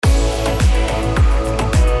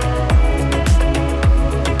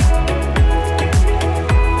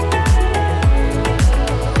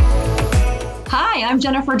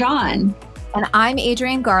Jennifer Don. And I'm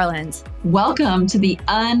Adrienne Garland. Welcome to the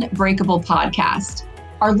Unbreakable Podcast.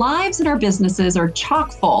 Our lives and our businesses are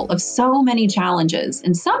chock full of so many challenges,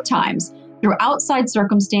 and sometimes through outside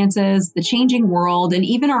circumstances, the changing world, and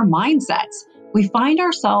even our mindsets, we find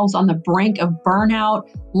ourselves on the brink of burnout,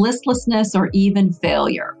 listlessness, or even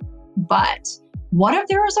failure. But what if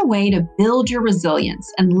there is a way to build your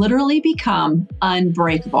resilience and literally become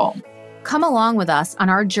unbreakable? Come along with us on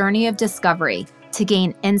our journey of discovery to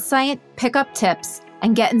gain insight, pick up tips,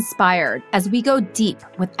 and get inspired as we go deep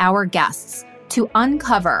with our guests to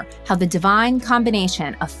uncover how the divine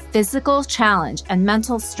combination of physical challenge and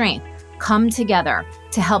mental strength come together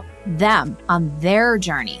to help them on their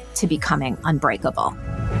journey to becoming unbreakable.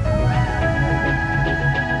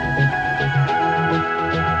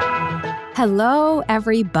 Hello,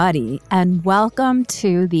 everybody, and welcome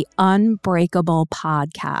to the Unbreakable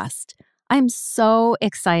Podcast. I'm so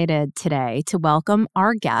excited today to welcome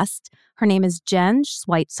our guest. Her name is Jen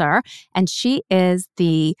Schwytzer, and she is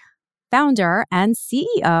the founder and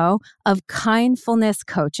CEO of Kindfulness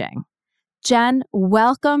Coaching. Jen,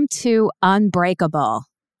 welcome to Unbreakable.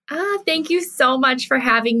 Thank you so much for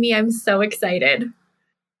having me. I'm so excited.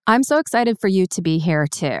 I'm so excited for you to be here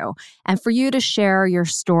too, and for you to share your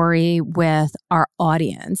story with our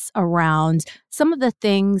audience around some of the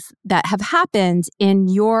things that have happened in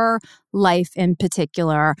your life in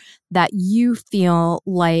particular that you feel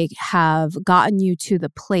like have gotten you to the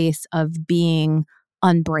place of being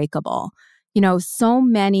unbreakable. You know, so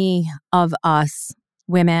many of us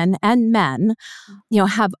women and men,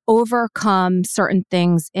 have overcome certain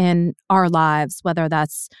things in our lives, whether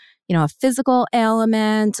that's a physical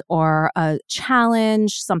ailment or a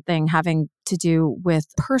challenge, something having to do with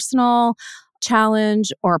personal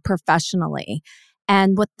challenge or professionally.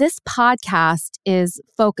 And what this podcast is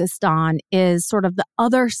focused on is sort of the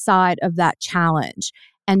other side of that challenge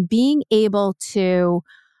and being able to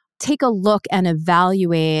take a look and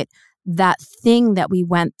evaluate that thing that we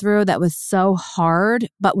went through that was so hard,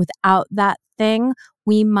 but without that thing,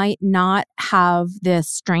 we might not have the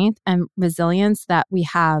strength and resilience that we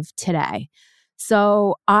have today.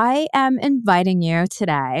 So I am inviting you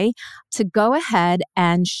today to go ahead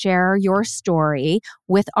and share your story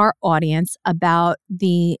with our audience about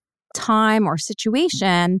the time or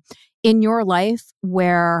situation in your life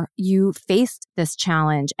where you faced this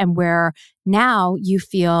challenge and where now you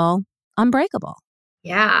feel unbreakable.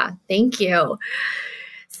 Yeah, thank you.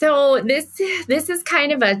 So this is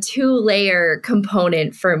kind of a two-layer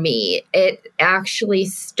component for me. It actually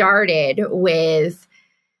started with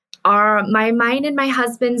mine and my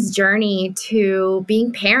husband's journey to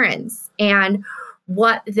being parents and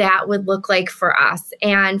what that would look like for us.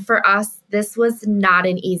 And for us, this was not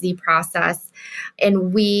an easy process.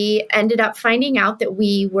 And we ended up finding out that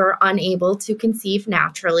we were unable to conceive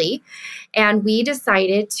naturally. And we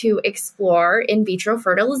decided to explore in vitro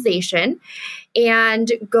fertilization and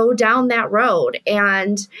go down that road.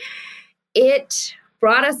 And it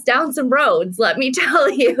brought us down some roads, let me tell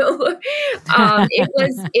you.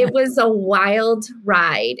 It was a wild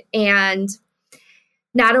ride. And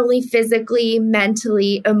not only physically,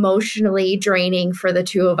 mentally, emotionally draining for the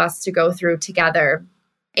two of us to go through together.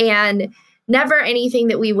 And never anything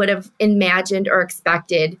that we would have imagined or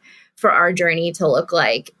expected for our journey to look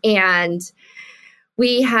like. And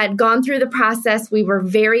we had gone through the process. We were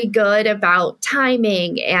very good about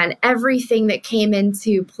timing and everything that came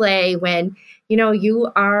into play when,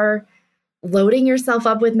 you are loading yourself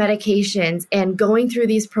up with medications and going through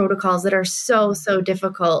these protocols that are so, so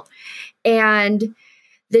difficult. And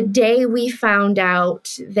the day we found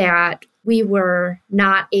out that we were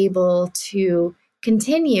not able to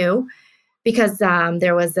continue because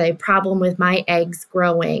there was a problem with my eggs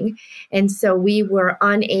growing. And so we were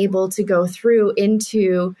unable to go through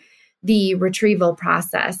into the retrieval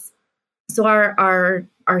process. So our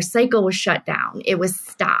cycle was shut down. It was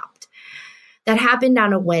stopped. That happened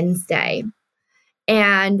on a Wednesday.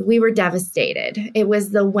 And we were devastated. It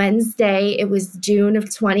was the Wednesday. It was June of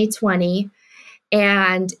 2020.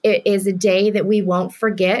 And it is a day that we won't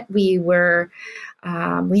forget. We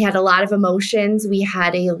had a lot of emotions. We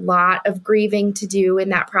had a lot of grieving to do in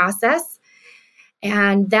that process.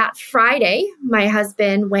 And that Friday, my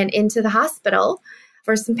husband went into the hospital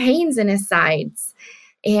for some pains in his sides.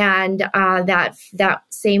 And that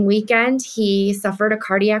same weekend, he suffered a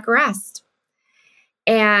cardiac arrest.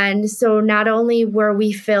 And so not only were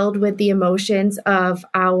we filled with the emotions of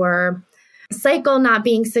our cycle not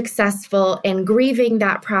being successful and grieving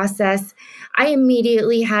that process, I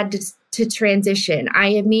immediately had to transition. I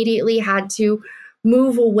immediately had to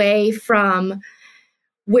move away from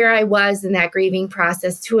where I was in that grieving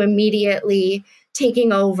process to immediately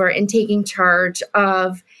taking over and taking charge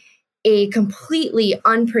of a completely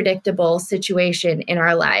unpredictable situation in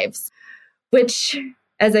our lives, which,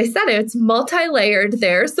 as I said, it's multi-layered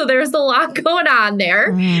there. So there's a lot going on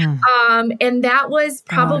there. And that was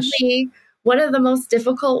probably one of the most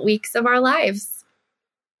difficult weeks of our lives.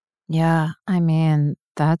 Yeah. I mean,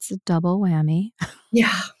 that's a double whammy.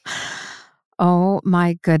 Yeah. Oh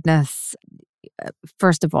my goodness.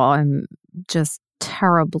 First of all, I'm just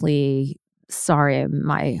terribly sorry.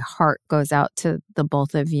 My heart goes out to the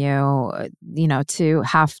both of you, to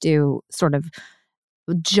have to sort of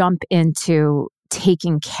jump into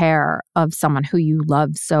taking care of someone who you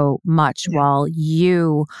love so much while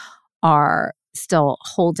you are still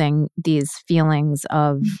holding these feelings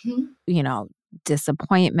of,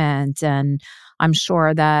 disappointment. And I'm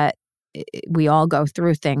sure that we all go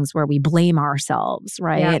through things where we blame ourselves,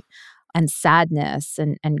 right? Yeah. And sadness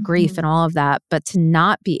and grief and all of that. But to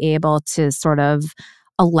not be able to sort of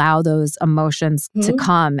allow those emotions to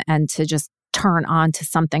come and to just turn on to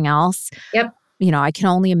something else. Yep. I can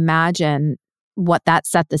only imagine what that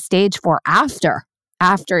set the stage for after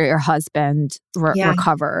your husband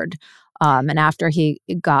recovered and after he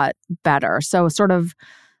got better. So sort of,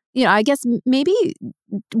 I guess maybe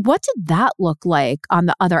what did that look like on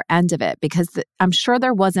the other end of it? Because I'm sure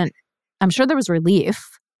there was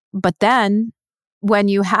relief, but then when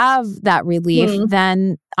you have that relief,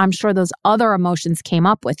 then I'm sure those other emotions came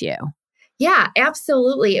up with you. Yeah,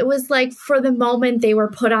 absolutely. It was like for the moment they were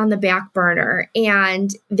put on the back burner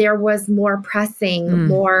and there was more pressing,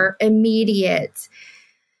 more immediate,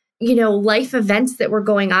 life events that were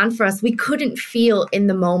going on for us. We couldn't feel in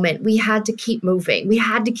the moment. We had to keep moving. We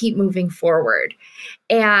had to keep moving forward.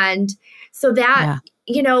 And so that,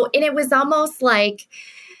 and it was almost like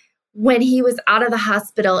when he was out of the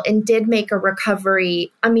hospital and did make a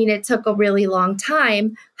recovery, I mean, it took a really long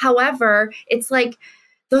time. However, it's like,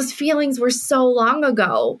 those feelings were so long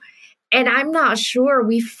ago. And I'm not sure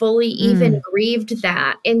we fully even grieved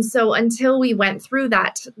that. And so until we went through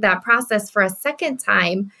that process for a second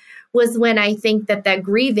time was when I think that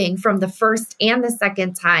grieving from the first and the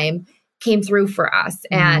second time came through for us.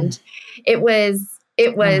 And it was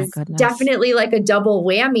definitely like a double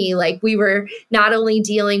whammy. Like we were not only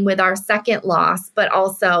dealing with our second loss, but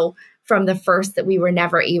also from the first that we were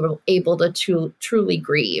never able to truly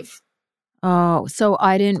grieve. Oh, so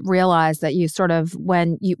I didn't realize that you sort of,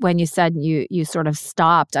 when you said you sort of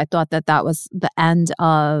stopped, I thought that was the end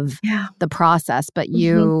of the process, but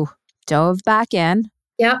you dove back in.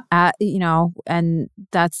 Yep. And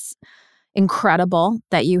that's incredible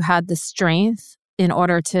that you had the strength in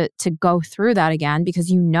order to go through that again,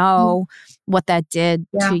 because what that did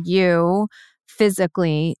to you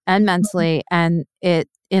physically and mentally. And it,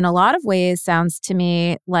 in a lot of ways, sounds to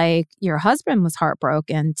me like your husband was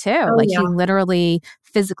heartbroken too. He literally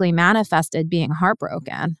physically manifested being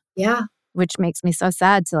heartbroken. Yeah. Which makes me so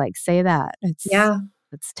sad to say that. It's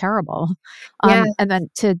terrible. Yeah. And then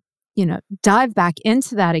to, dive back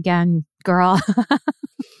into that again, girl.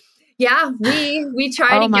 Yeah, we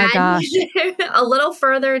tried again. My gosh. A little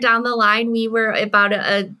further down the line, we were about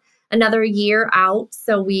another year out.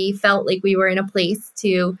 So we felt like we were in a place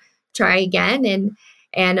to try again.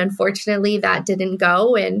 And unfortunately that didn't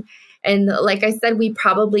go. And like I said, we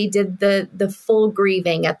probably did the full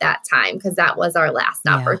grieving at that time because that was our last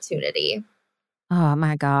opportunity. Oh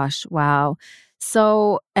my gosh. Wow.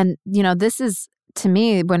 So, and this is, to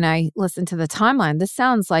me, when I listen to the timeline, this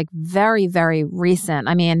sounds like very, very recent.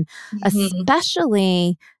 I mean,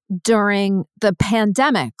 especially during the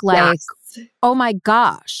pandemic, oh my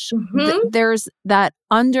gosh, there's that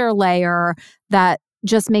underlayer that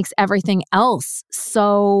just makes everything else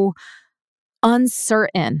so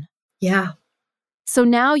uncertain. Yeah. So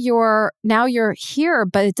now you're here,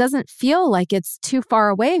 but it doesn't feel like it's too far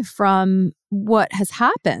away from what has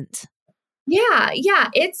happened. Yeah.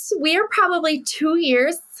 We're probably 2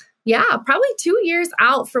 years. Yeah, probably 2 years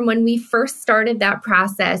out from when we first started that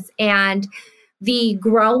process, and the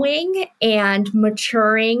growing and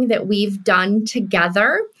maturing that we've done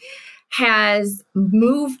together has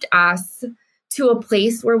moved us to a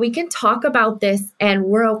place where we can talk about this and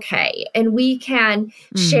we're okay. And we can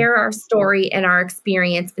share our story and our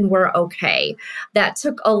experience and we're okay. That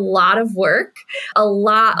took a lot of work, a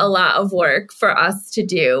lot of work for us to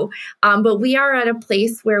do. But we are at a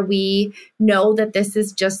place where we know that this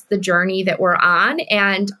is just the journey that we're on.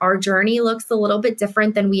 And our journey looks a little bit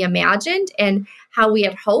different than we imagined and how we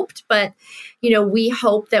had hoped. But, we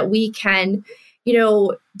hope that we can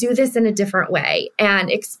do this in a different way and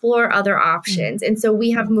explore other options. And so we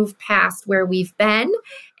have moved past where we've been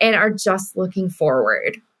and are just looking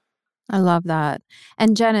forward. I love that.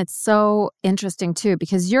 And Jen, it's so interesting too,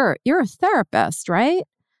 because you're a therapist, right?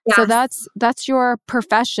 So Yes. that's your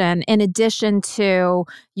profession in addition to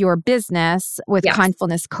your business with Yes.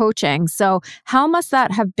 Kindfulness Coaching. So how must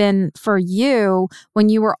that have been for you when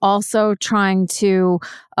you were also trying to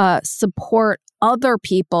support other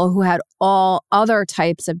people who had all other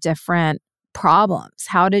types of different problems?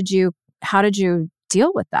 How did you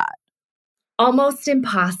deal with that? Almost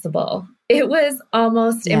impossible. It was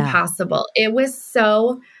almost Yeah. impossible. It was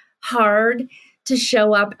so hard to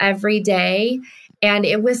show up every day. And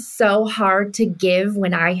it was so hard to give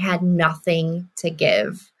when I had nothing to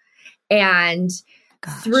give. And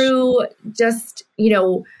Gosh. through just,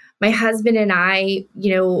 my husband and I,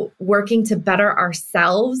 working to better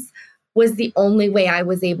ourselves was the only way I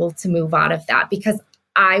was able to move out of that, because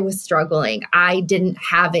I was struggling. I didn't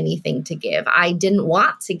have anything to give. I didn't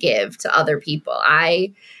want to give to other people.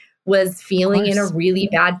 I was feeling in a really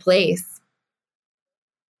bad place.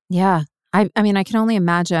 Yeah. I mean, I can only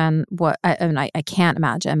imagine I can't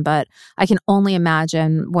imagine, but I can only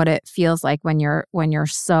imagine what it feels like when you're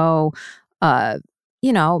so,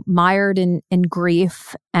 mired in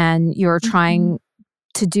grief and you're trying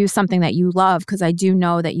to do something that you love, because I do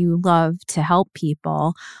know that you love to help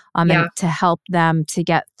people, and to help them to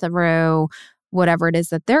get through whatever it is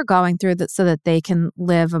that they're going through, so that they can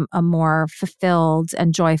live a more fulfilled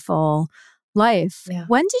and joyful life. Yeah.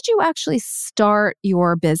 When did you actually start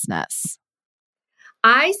your business?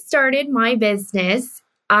 I started my business.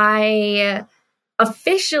 I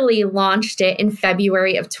officially launched it in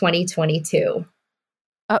February of 2022.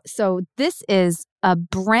 Oh, so this is a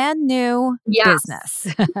brand new business.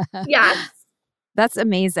 Yes. That's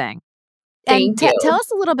amazing. Thank you. Tell us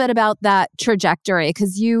a little bit about that trajectory,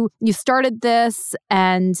 because you started this,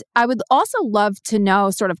 and I would also love to know,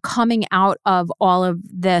 sort of coming out of all of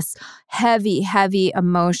this heavy, heavy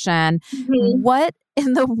emotion, what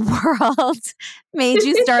in the world made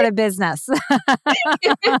you start a business?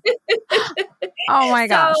 Oh my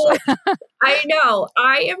gosh. So, I know.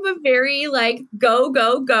 I am a very go,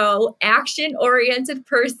 go, go, action-oriented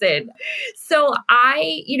person. So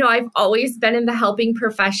I've always been in the helping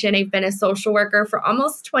profession. I've been a social worker for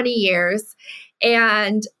almost 20 years.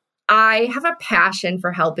 And I have a passion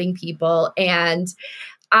for helping people. And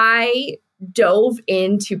I dove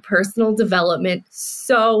into personal development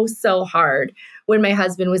so hard when my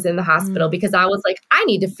husband was in the hospital, because I was like, I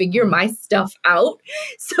need to figure my stuff out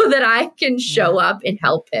so that I can show up and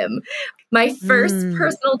help him. My first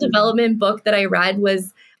personal development book that I read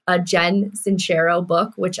was a Jen Sincero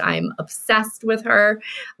book, which I'm obsessed with her.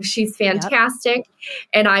 She's fantastic. Yep.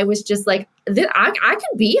 And I was just like, I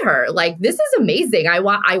could be her. Like, this is amazing. I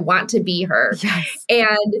want to be her. Yes.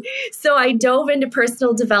 And so I dove into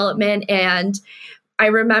personal development, and I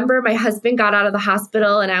remember my husband got out of the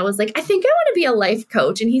hospital and I was like, I think I want to be a life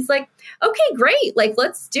coach. And he's like, okay, great. Like,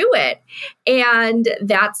 let's do it. And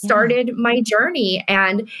that started my journey.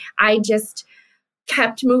 And I just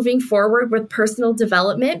kept moving forward with personal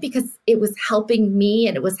development because it was helping me,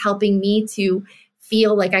 and it was helping me to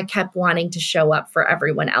feel like I kept wanting to show up for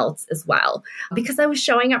everyone else as well, because I was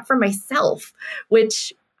showing up for myself,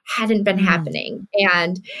 which hadn't been happening.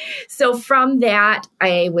 And so from that,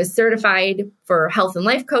 I was certified for health and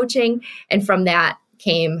life coaching. And from that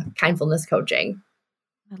came Kindfulness Coaching.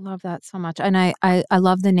 I love that so much. And I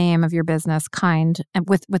love the name of your business, Kind, and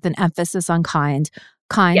with an emphasis on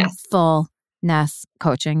Kindfulness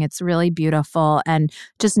Coaching. It's really beautiful. And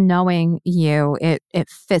just knowing you, it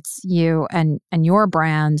fits you and your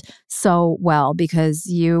brand so well, because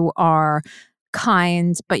you are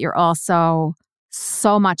kind, but you're also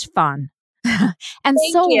so much fun and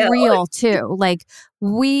so real too. Like,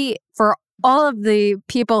 for all of the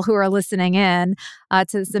people who are listening in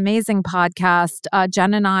to this amazing podcast,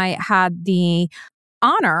 Jen and I had the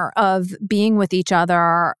honor of being with each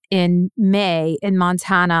other in May in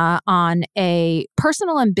Montana on a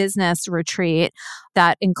personal and business retreat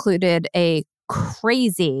that included a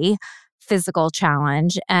crazy physical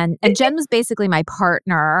challenge. And Jen was basically my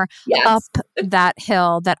partner up that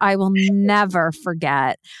hill that I will never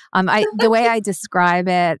forget. The way I describe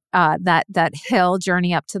it, that hill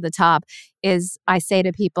journey up to the top, is I say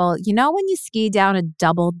to people, when you ski down a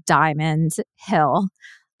double diamond hill,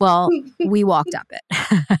 well, we walked up it.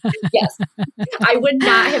 Yes. I would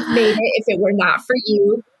not have made it if it were not for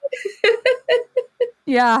you.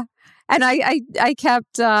 Yeah. And I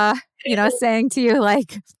kept, saying to you,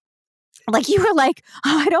 like, Like you were like,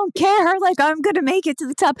 oh, I don't care. Like I'm going to make it to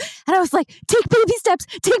the top. And I was like, take baby steps,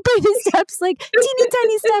 like teeny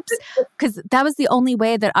tiny steps. Because that was the only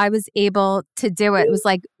way that I was able to do it. It was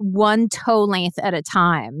like one toe length at a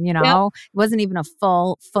time, you know, It wasn't even a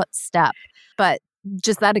full foot step. But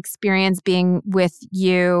just that experience being with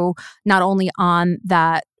you, not only on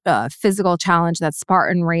that physical challenge, that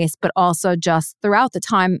Spartan race, but also just throughout the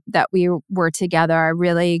time that we were together, I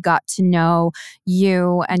really got to know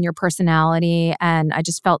you and your personality. And I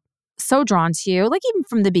just felt so drawn to you, like even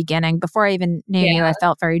from the beginning, before I even knew you, I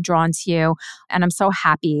felt very drawn to you. And I'm so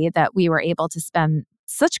happy that we were able to spend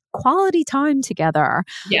such quality time together.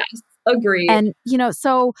 Yes. Agreed. And,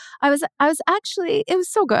 so I was actually, it was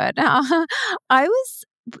so good. I was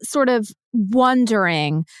sort of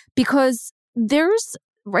wondering because there's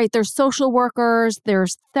social workers,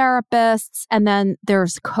 there's therapists, and then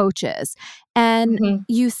there's coaches. And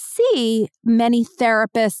you see many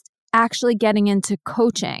therapists actually getting into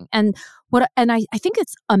coaching. And I think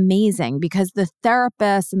it's amazing because the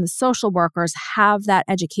therapists and the social workers have that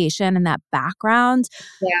education and that background.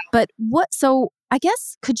 Yeah. But so I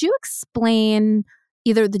guess, could you explain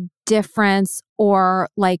either the difference or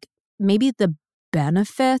like maybe the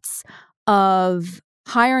benefits of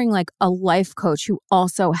hiring like a life coach who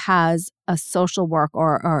also has a social work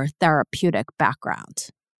or therapeutic background?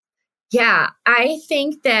 Yeah, I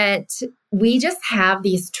think that we just have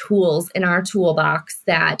these tools in our toolbox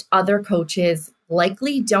that other coaches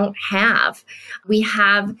likely don't have. We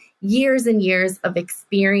have years and years of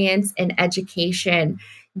experience and education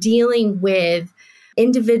dealing with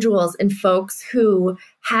individuals and folks who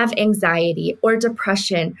have anxiety or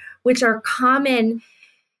depression, which are common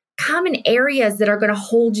areas that are going to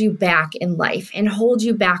hold you back in life and hold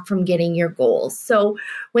you back from getting your goals. So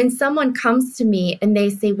when someone comes to me and they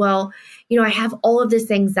say, well, I have all of this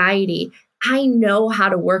anxiety, I know how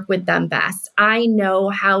to work with them best. I know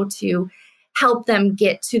how to help them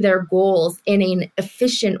get to their goals in an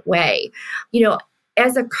efficient way.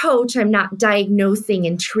 As a coach, I'm not diagnosing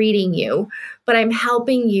and treating you, but I'm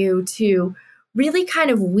helping you to really kind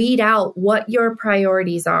of weed out what your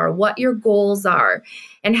priorities are, what your goals are,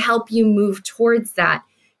 and help you move towards that,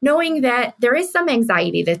 knowing that there is some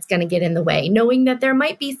anxiety that's going to get in the way, knowing that there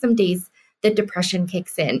might be some days that depression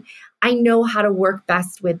kicks in. I know how to work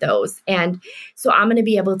best with those. And so I'm going to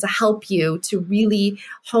be able to help you to really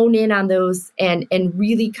hone in on those and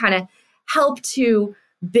really kind of help to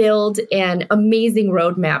build an amazing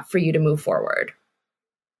roadmap for you to move forward.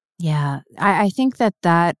 Yeah, I think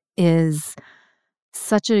that is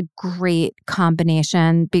such a great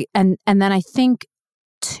combination. And then I think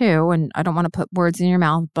too, and I don't want to put words in your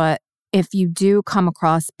mouth, but if you do come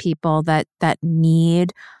across people that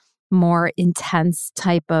need more intense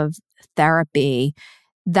type of therapy,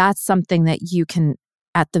 that's something that you can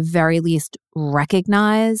at the very least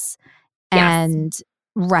recognize and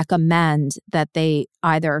recommend that they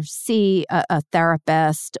either see a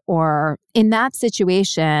therapist, or in that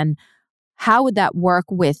situation, how would that work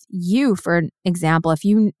with you? For example, if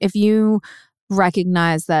you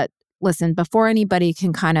recognize that, listen, before anybody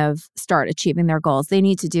can kind of start achieving their goals, they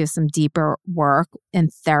need to do some deeper work in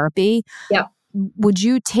therapy. Yep. Would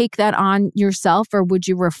you take that on yourself, or would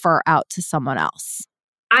you refer out to someone else?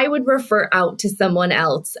 I would refer out to someone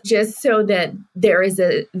else just so that there is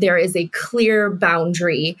a clear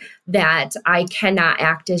boundary that I cannot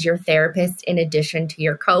act as your therapist in addition to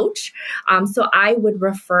your coach. So I would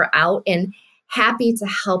refer out, and happy to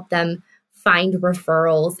help them find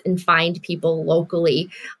referrals and find people locally.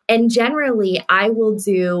 And generally, I will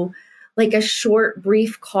do like a short,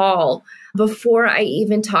 brief call before I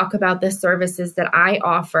even talk about the services that I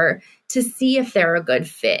offer to see if they're a good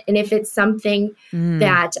fit. And if it's something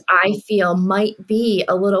that I feel might be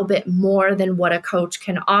a little bit more than what a coach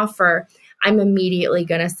can offer, I'm immediately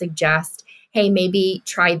going to suggest, hey, maybe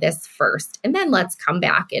try this first. And then let's come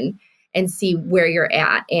back and see where you're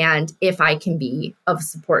at and if I can be of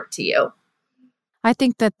support to you. I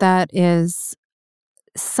think that is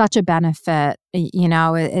such a benefit.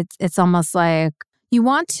 It's almost like you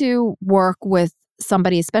want to work with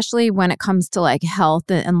somebody, especially when it comes to like health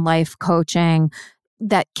and life coaching,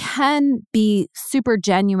 that can be super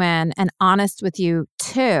genuine and honest with you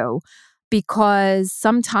too. Because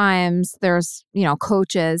sometimes there's,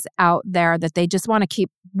 coaches out there that they just want to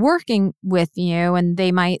keep working with you, and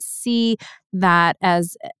they might see that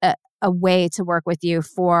as a way to work with you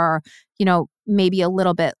for, maybe a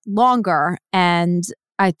little bit longer. And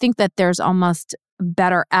I think that there's almost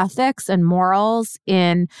better ethics and morals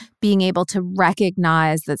in being able to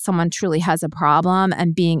recognize that someone truly has a problem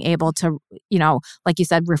and being able to, like you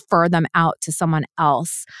said, refer them out to someone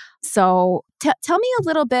else. So tell me a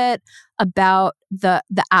little bit about the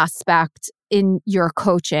aspect in your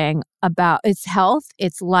coaching about its health,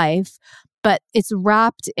 its life, but it's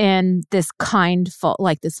wrapped in this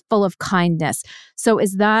full of kindness. So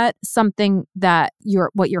is that something that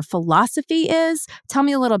what your philosophy is? Tell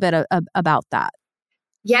me a little bit about that.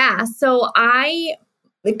 Yeah. So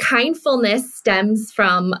the kindfulness stems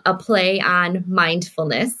from a play on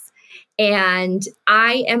mindfulness. And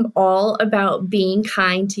I am all about being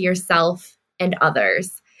kind to yourself and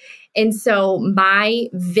others. And so my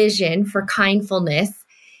vision for kindfulness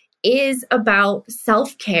is about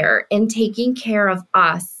self-care and taking care of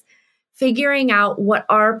us, figuring out what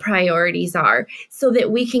our priorities are so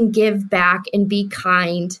that we can give back and be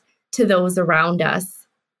kind to those around us.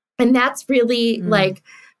 And that's really like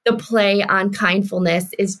the play on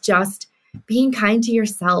kindfulness, is just being kind to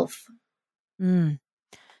yourself.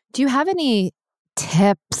 Do you have any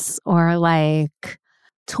tips or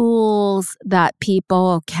tools that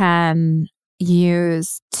people can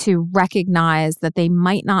use to recognize that they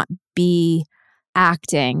might not be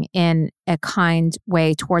acting in a kind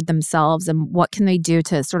way toward themselves? And what can they do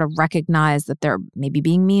to sort of recognize that they're maybe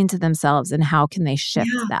being mean to themselves, and how can they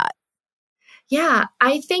shift that? Yeah,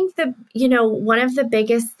 I think that, one of the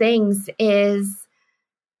biggest things is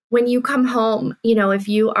when you come home, if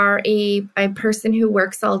you are a person who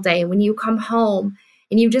works all day, when you come home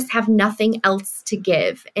and you just have nothing else to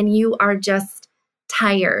give and you are just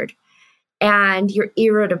tired and you're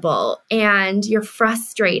irritable and you're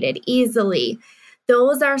frustrated easily,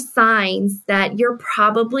 those are signs that you're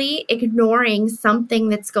probably ignoring something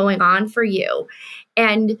that's going on for you.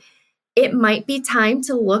 And it might be time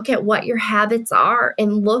to look at what your habits are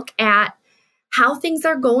and look at how things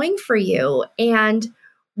are going for you and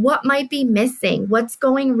what might be missing, what's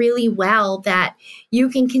going really well that you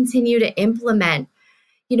can continue to implement.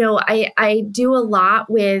 I do a lot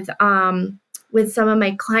with some of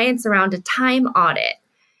my clients around a time audit.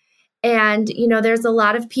 And, there's a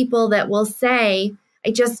lot of people that will say,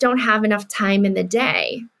 I just don't have enough time in the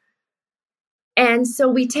day. And so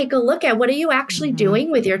we take a look at, what are you actually doing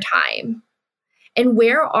with your time? And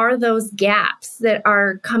where are those gaps that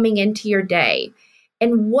are coming into your day?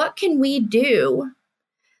 And what can we do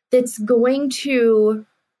that's going to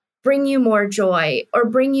bring you more joy or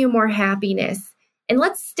bring you more happiness? And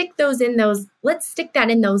let's stick that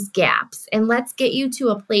in those gaps, and let's get you to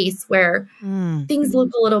a place where things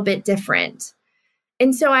look a little bit different.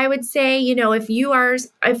 And so I would say, if you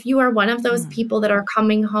are one of those people that are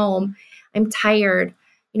coming home, I'm tired,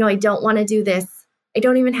 I don't want to do this. I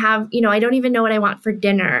don't even know what I want for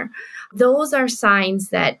dinner. Those are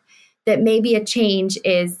signs that maybe a change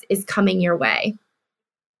is coming your way.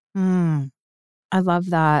 I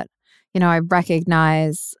love that. I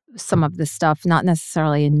recognize some of this stuff, not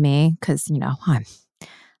necessarily in me, because,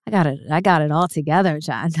 I got it all together,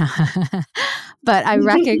 Jen. But I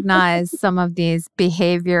recognize some of these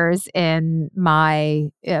behaviors in my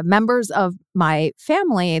members of my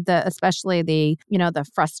family, especially the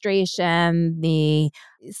frustration, the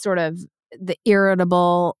sort of the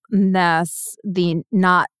irritableness, the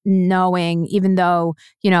not knowing, even though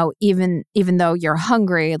you're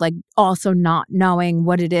hungry, also not knowing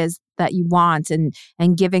what it is that you want, and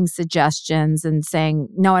giving suggestions and saying,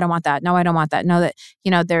 no, I don't want that. No, I don't want that. No, that,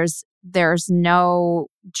 there's no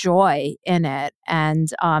joy in it. And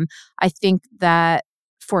I think that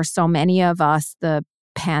for so many of us, the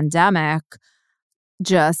pandemic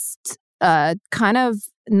just kind of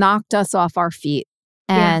knocked us off our feet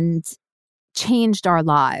and changed our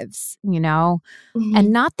lives,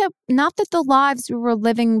 and not that the lives we were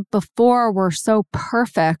living before were so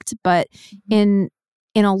perfect, but in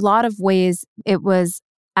a lot of ways it was,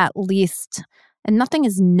 at least, and nothing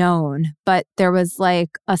is known, but there was a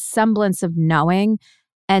semblance of knowing.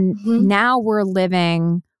 And now we're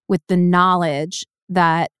living with the knowledge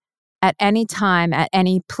that at any time, at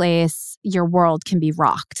any place, your world can be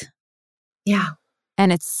rocked. Yeah.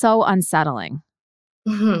 And it's so unsettling.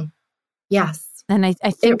 Yes. And I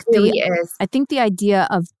think it really is. I think the idea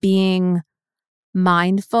of being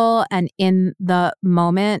mindful and in the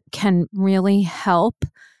moment can really help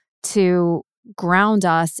to ground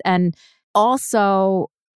us, and also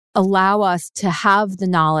allow us to have the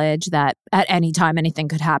knowledge that at any time anything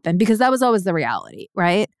could happen, because that was always the reality,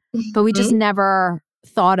 right? But we just never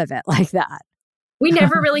thought of it like that. We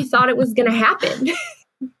never really thought it was going to happen.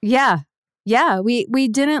 Yeah. We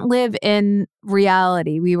didn't live in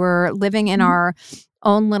reality. We were living in our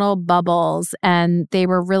own little bubbles, and they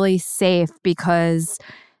were really safe because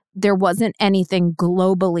there wasn't anything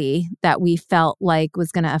globally that we felt like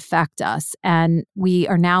was going to affect us. And we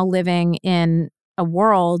are now living in a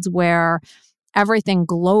world where everything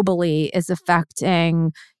globally is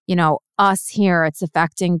affecting, us here. It's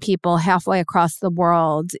affecting people halfway across the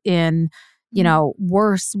world in,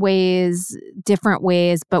 worse ways, different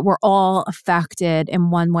ways, but we're all affected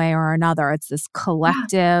in one way or another. It's this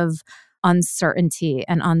collective uncertainty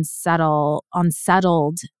and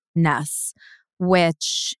unsettledness,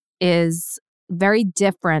 which is very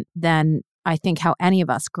different than I think how any of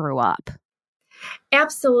us grew up.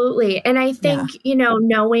 Absolutely. And I think,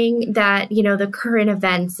 knowing that, the current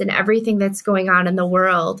events and everything that's going on in the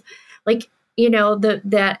world, like,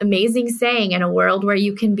 that amazing saying, in a world where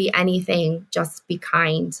you can be anything, just be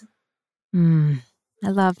kind. I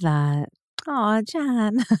love that. Oh,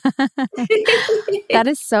 Jen. That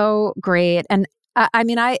is so great. And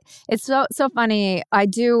it's so funny. I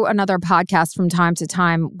do another podcast from time to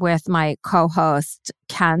time with my co-host,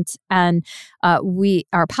 Kent, and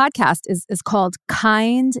our podcast is called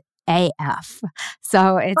Kind AF.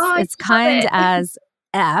 So it's kind as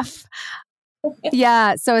F.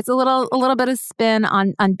 Yeah. So it's a little bit of spin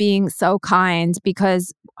on being so kind,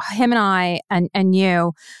 because him and I and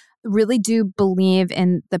you really do believe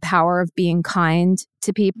in the power of being kind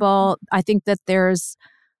to people. I think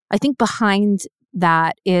behind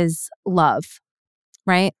that is love,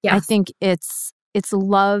 right? Yes. I think it's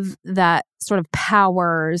love that sort of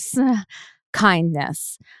powers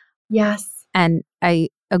kindness. Yes. And I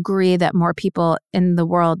agree that more people in the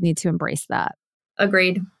world need to embrace that.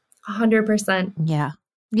 Agreed. 100%. Yeah.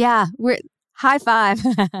 Yeah. We're high five.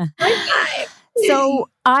 High five. So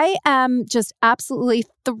I am just absolutely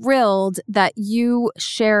thrilled that you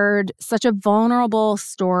shared such a vulnerable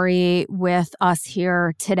story with us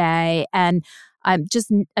here today. And I'm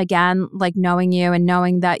just, again, like knowing you and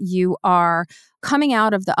knowing that you are coming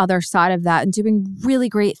out of the other side of that and doing really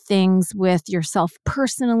great things with yourself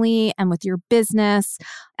personally and with your business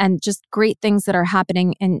and just great things that are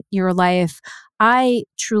happening in your life. I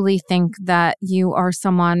truly think that you are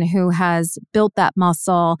someone who has built that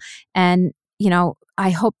muscle, and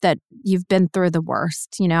I hope that you've been through the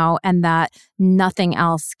worst, and that nothing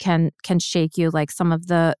else can shake you like some of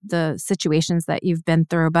the situations that you've been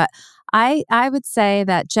through. But I would say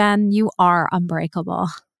that, Jen, you are unbreakable.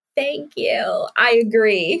 Thank you. I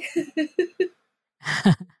agree.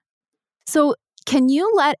 So can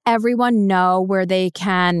you let everyone know where they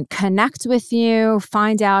can connect with you,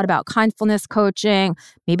 find out about kindfulness coaching,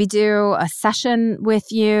 maybe do a session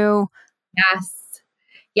with you?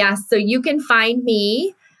 Yes. So you can find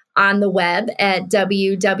me on the web at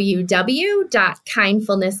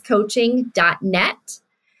www.kindfulnesscoaching.net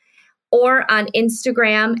or on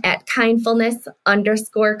Instagram at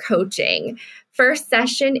kindfulness_coaching. First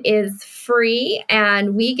session is free,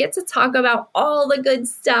 and we get to talk about all the good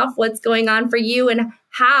stuff, what's going on for you, and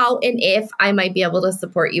how and if I might be able to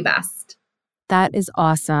support you best. That is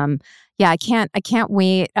awesome. Yeah, I can't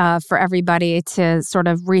wait for everybody to sort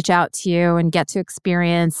of reach out to you and get to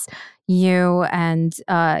experience you and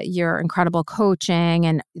your incredible coaching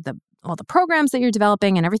and all the programs that you're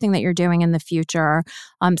developing and everything that you're doing in the future.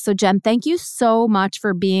 So Jen, thank you so much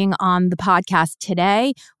for being on the podcast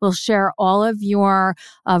today. We'll share all of your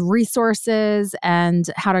resources and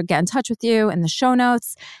how to get in touch with you in the show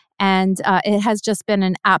notes. And it has just been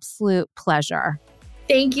an absolute pleasure.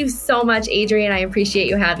 Thank you so much, Adrienne. I appreciate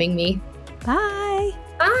you having me. Bye.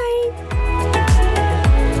 Bye.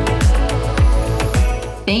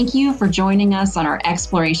 Thank you for joining us on our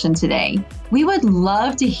exploration today. We would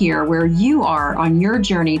love to hear where you are on your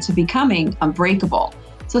journey to becoming unbreakable.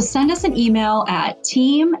 So send us an email at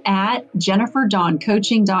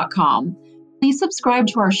team@jenniferdawncoaching.com. Please subscribe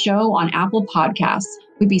to our show on Apple Podcasts.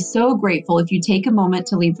 We'd be so grateful if you take a moment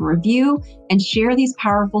to leave a review and share these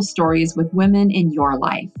powerful stories with women in your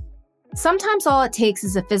life. Sometimes all it takes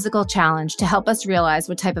is a physical challenge to help us realize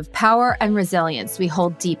what type of power and resilience we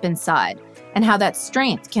hold deep inside, and how that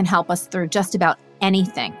strength can help us through just about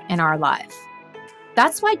anything in our life.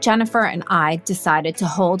 That's why Jennifer and I decided to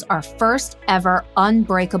hold our first ever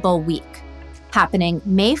Unbreakable Week, happening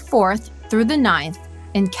May 4th through the 9th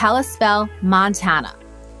in Kalispell, Montana.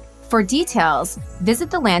 For details,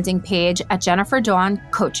 visit the landing page at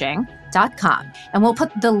jenniferdawncoaching.com, and we'll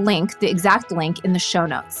put the exact link in the show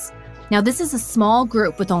notes. Now, this is a small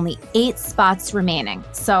group with only 8 spots remaining,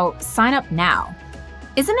 so sign up now.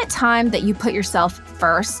 Isn't it time that you put yourself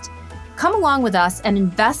first? Come along with us and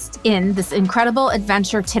invest in this incredible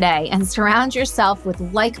adventure today, and surround yourself with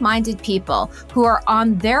like-minded people who are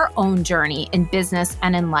on their own journey in business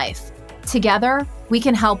and in life. Together, we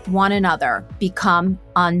can help one another become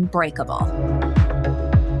unbreakable.